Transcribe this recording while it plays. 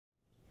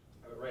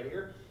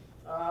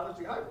Let's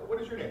see. Hi, what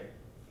is your name?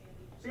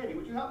 Sandy.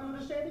 Would you help me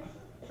with this, Sandy?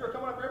 Sure.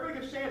 Come on up. Everybody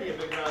give Sandy a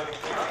big round of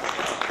applause.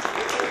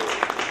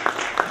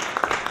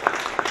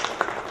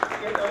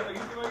 Okay, are you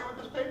familiar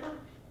with this paper?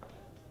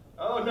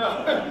 Oh,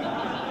 no.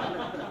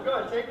 Go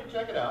ahead. Take it.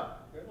 Check it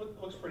out. It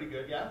looks pretty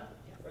good, yeah?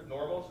 It's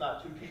normal. It's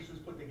not two pieces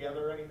put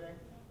together or anything?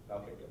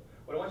 Okay, good.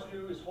 What I want you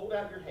to do is hold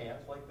out your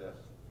hands like this.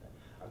 Okay.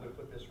 I'm going to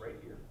put this right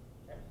here.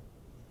 Okay.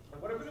 And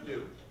what I'm going to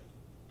do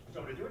is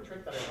I'm going to do a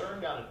trick that I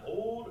learned down in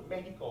old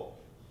Mexico.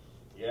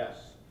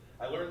 Yes.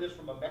 I learned this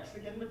from a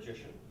Mexican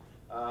magician.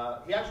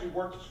 He actually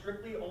worked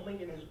strictly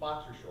only in his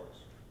boxer shorts.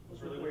 It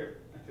was really weird.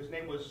 His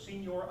name was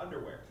Senor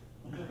Underwear.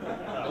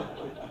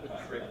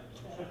 Trick.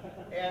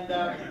 And,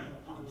 hey,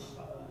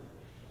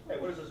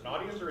 what is this, an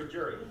audience or a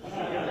jury?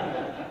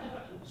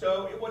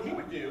 So what he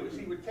would do is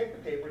he would take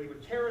the paper and he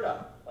would tear it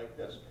up like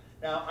this.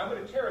 Now, I'm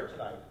going to tear it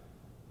tonight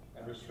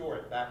and restore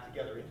it back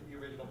together into the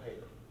original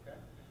paper. Okay?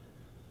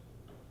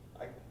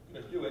 I'm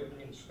going to do it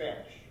in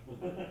Spanish.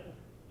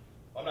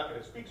 I'm not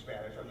going to speak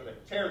Spanish. I'm going to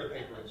tear the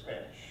paper in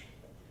Spanish.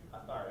 All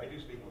right, I do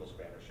speak a little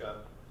Spanish.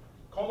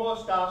 ¿Cómo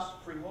estás,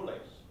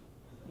 frijoles?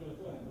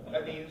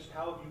 That means,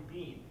 how have you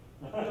been?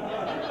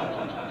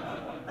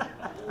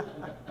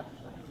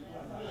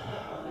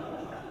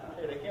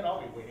 Hey, they can't all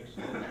be weenies.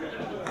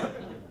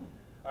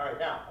 All right,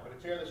 now, I'm going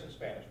to tear this in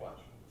Spanish.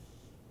 Watch.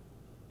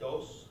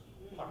 Dos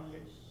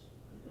partes.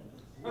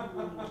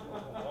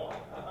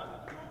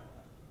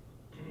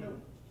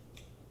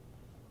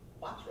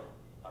 Cuatro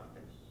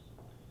partes.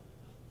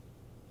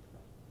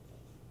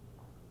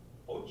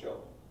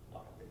 Ocho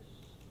partes.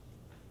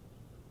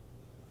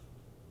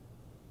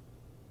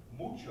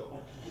 Mucho.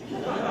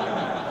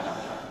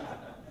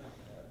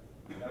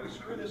 Now we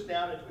screw this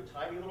down into a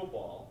tiny little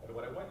ball, and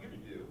what I want you to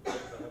do is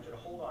I want you to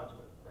hold on to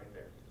it right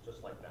there,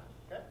 just like that,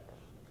 okay?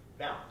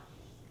 Now,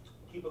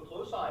 keep a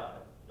close eye on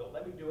it. Don't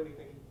let me do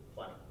anything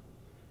funny.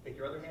 Take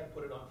your other hand,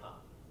 put it on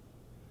top.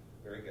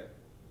 Very good.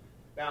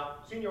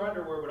 Now, Senor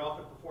Underwear would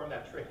often perform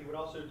that trick. He would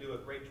also do a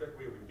great trick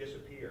where he would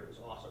disappear. It was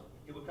awesome.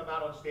 He would come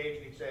out on stage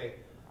and he'd say,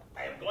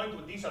 I am going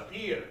to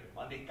disappear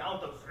on the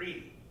count of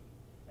 3.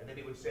 And then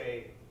he would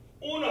say,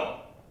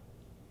 uno,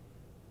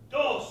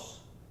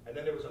 dos, and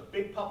then there was a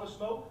big puff of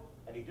smoke,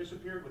 and he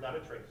disappeared without a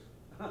trace.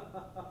 I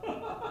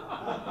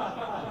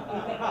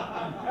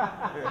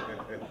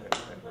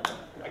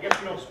guess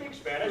you don't speak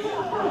Spanish.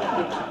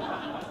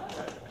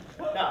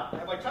 Now,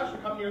 have I touched or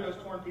come near those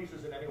torn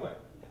pieces in any way?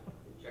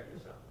 Check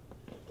this out.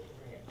 Your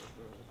hand.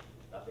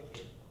 Nothing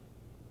here.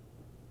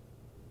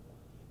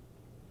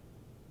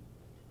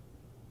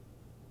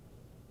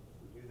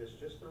 We do this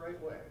just the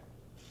right way.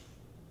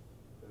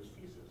 Those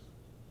pieces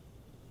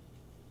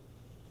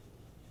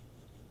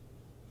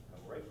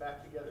come right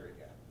back together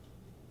again,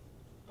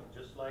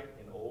 just like